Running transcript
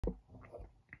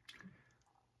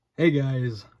Hey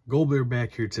guys, Goldbear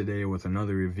back here today with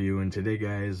another review, and today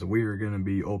guys we are going to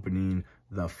be opening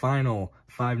the final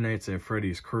Five Nights at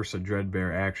Freddy's Curse of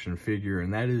Dreadbear action figure,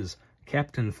 and that is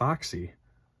Captain Foxy.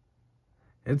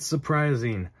 It's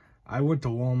surprising. I went to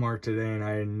Walmart today and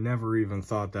I never even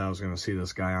thought that I was going to see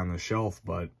this guy on the shelf,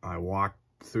 but I walked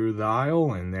through the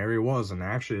aisle and there he was, and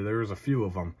actually there was a few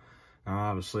of them. Now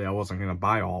obviously I wasn't going to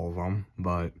buy all of them,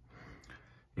 but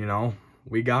you know,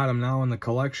 we got them now in the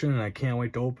collection, and I can't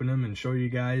wait to open them and show you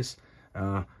guys.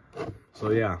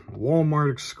 So yeah,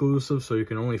 Walmart exclusive, so you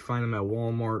can only find them at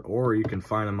Walmart, or you can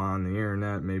find them on the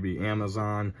internet, maybe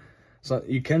Amazon. So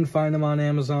you can find them on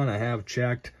Amazon, I have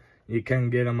checked. You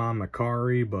can get them on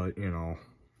Mercari, but you know,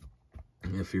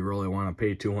 if you really want to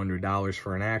pay $200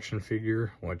 for an action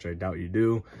figure, which I doubt you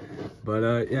do.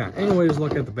 But yeah, anyways,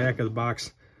 look at the back of the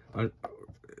box.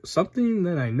 Something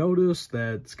that I noticed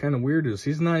that's kind of weird is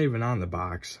he's not even on the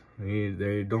box.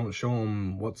 They don't show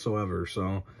him whatsoever,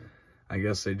 so I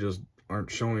guess they just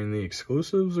aren't showing the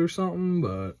exclusives or something,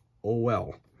 but oh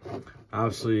well.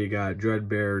 Obviously, you got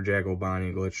Dreadbear,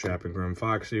 Jack-O-Bonnie, Glitchtrap, and Grim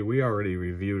Foxy. We already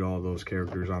reviewed all those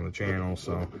characters on the channel,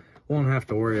 so won't have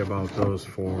to worry about those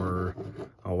for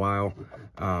a while.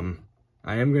 I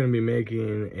am going to be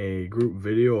making a group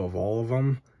video of all of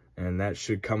them, and that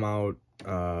should come out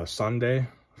Sunday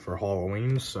for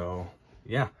Halloween. So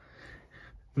yeah,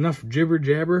 enough jibber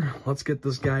jabber, let's get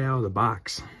this guy out of the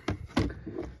box.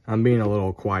 I'm being a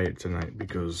little quiet tonight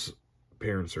because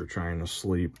parents are trying to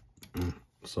sleep,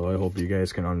 so I hope you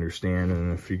guys can understand,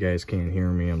 and if you guys can't hear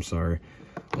me, I'm sorry.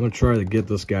 I'm gonna try to get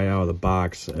this guy out of the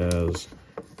box as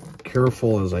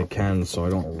careful as I can so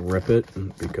I don't rip it,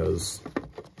 because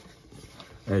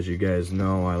as you guys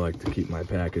know, I like to keep my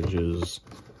packages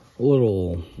a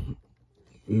little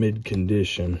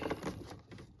mid-condition.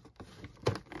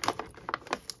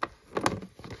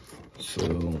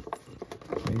 So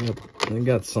I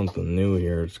got something new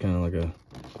here. It's kind of like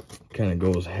kind of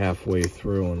goes halfway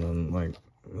through, and then like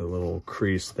a little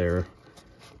crease there,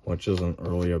 which isn't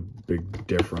really a big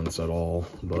difference at all,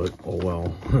 but oh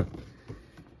well.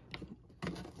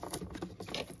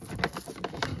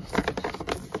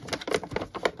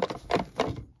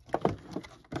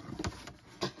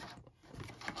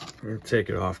 I'm gonna take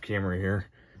it off camera here.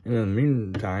 And in the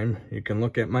meantime, you can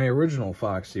look at my original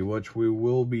Foxy, which we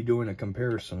will be doing a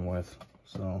comparison with.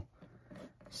 So,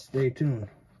 stay tuned.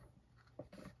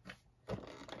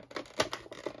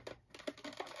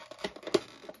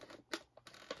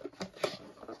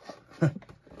 I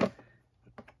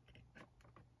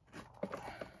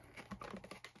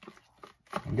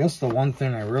guess the one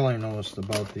thing I really noticed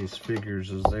about these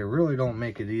figures is they really don't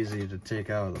make it easy to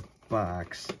take out of the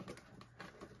box.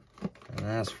 And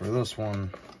as for this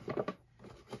one,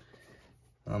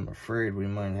 I'm afraid we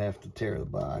might have to tear the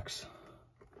box.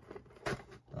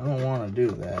 I don't want to do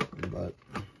that, but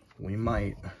we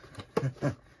might.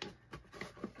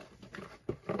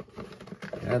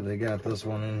 Yeah, they got this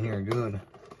one in here good.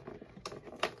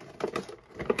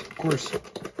 Of course.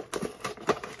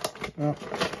 Oh,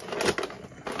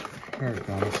 here it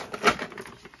comes.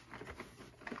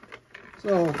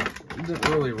 So, it didn't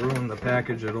really ruin the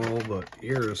package at all, but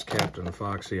here's Captain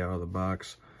Foxy out of the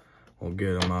box. We'll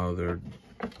get him out of there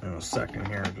in a second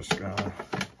here.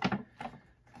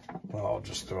 Well, I'll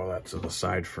just throw that to the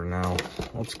side for now.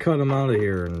 Let's cut him out of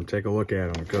here and take a look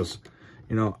at him, because,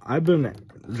 you know, I've been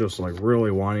just like really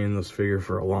wanting this figure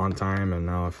for a long time, and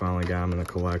now I finally got him in the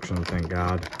collection, thank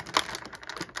God.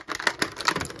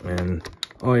 And,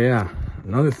 oh yeah,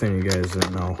 another thing you guys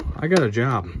didn't know, I got a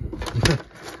job.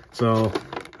 So,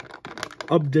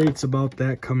 updates about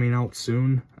that coming out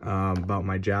soon, about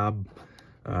my job.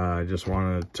 I just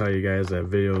want to tell you guys that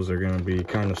videos are going to be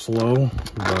kind of slow,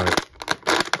 but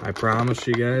I promise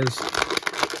you guys,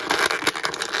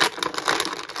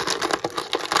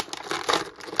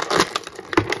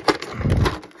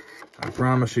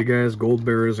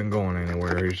 Goldbear isn't going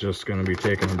anywhere. He's just going to be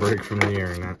taking a break from the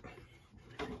internet.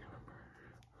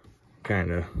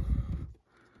 Kind of.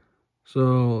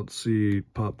 So, let's see,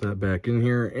 pop that back in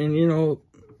here, and you know,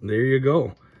 there you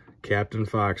go, Captain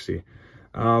Foxy.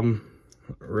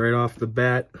 Right off the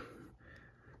bat,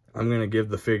 I'm going to give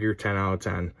the figure 10 out of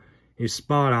 10. He's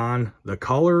spot on. The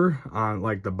color on,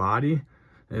 like, the body,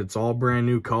 it's all brand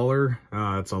new color.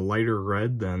 It's a lighter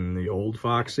red than the old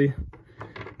Foxy.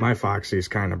 My Foxy is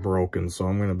kind of broken, so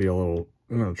I'm going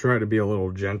to try to be a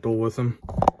little gentle with him.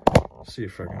 See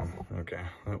if I can, okay,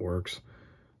 that works.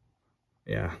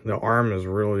 Yeah, the arm is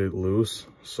really loose,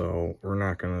 so we're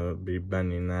not going to be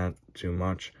bending that too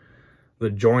much. The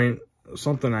joint,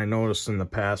 something I noticed in the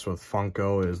past with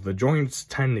Funko is the joints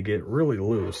tend to get really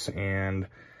loose, and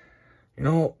You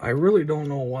know, I really don't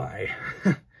know why.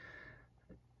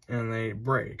 And they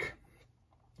break.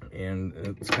 And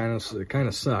it kind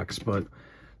of sucks, but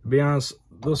to be honest,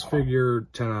 this figure,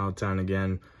 10 out of 10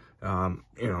 again. You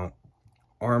know,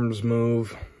 arms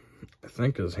move. I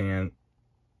think his hand...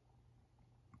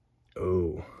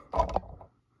 Oh.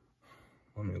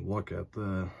 Let me look at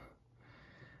the...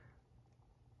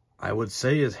 I would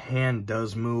say his hand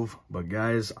does move, but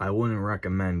guys, I wouldn't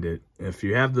recommend it. If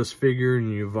you have this figure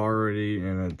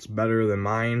and it's better than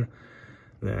mine,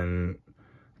 then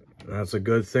that's a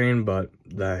good thing. But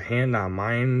the hand on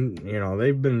mine, you know,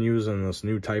 they've been using this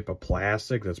new type of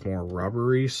plastic that's more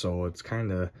rubbery, so it's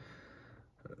kind of,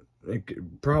 it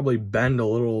could probably bend a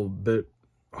little bit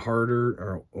harder,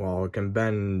 or, well, it can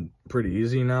bend pretty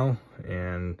easy now,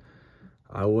 and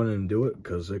I wouldn't do it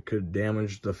because it could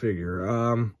damage the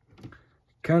figure.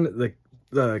 Kind of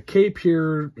the cape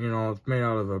here, you know, it's made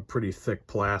out of a pretty thick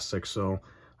plastic, so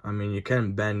I mean you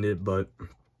can bend it, but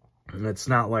it's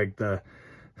not like the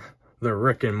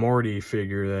Rick and Morty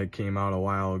figure that came out a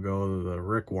while ago, the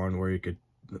Rick one, where you could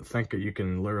think that you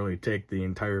can literally take the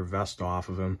entire vest off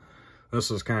of him.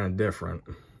 This is kind of different.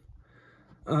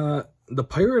 The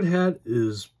pirate hat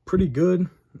is pretty good.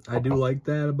 I do like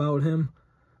that about him,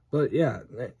 but yeah,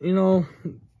 you know,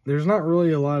 there's not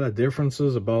really a lot of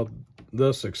differences about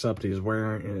this, except he's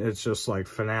wearing, it's just like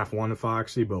FNAF 1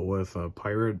 Foxy, but with a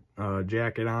pirate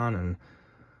jacket on and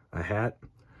a hat.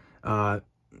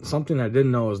 Something I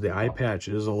didn't know is the eye patch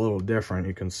is a little different.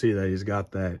 You can see that he's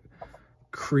got that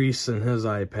crease in his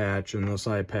eye patch, and this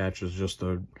eye patch is just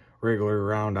a regular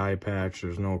round eye patch.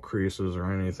 There's no creases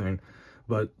or anything.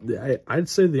 But I'd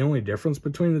say the only difference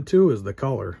between the two is the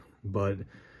color. But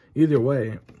either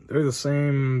way, they're the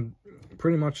same,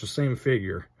 pretty much the same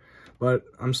figure. But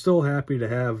I'm still happy to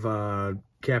have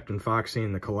Captain Foxy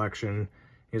in the collection.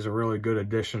 He's a really good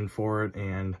addition for it,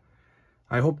 and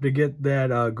I hope to get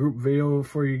that group video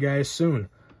for you guys soon.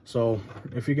 So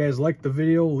if you guys liked the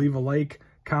video, leave a like,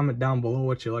 comment down below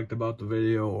what you liked about the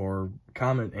video, or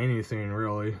comment anything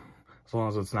really, as long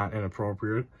as it's not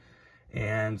inappropriate.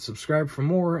 And subscribe for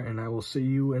more, and I will see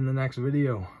you in the next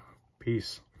video.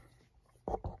 Peace.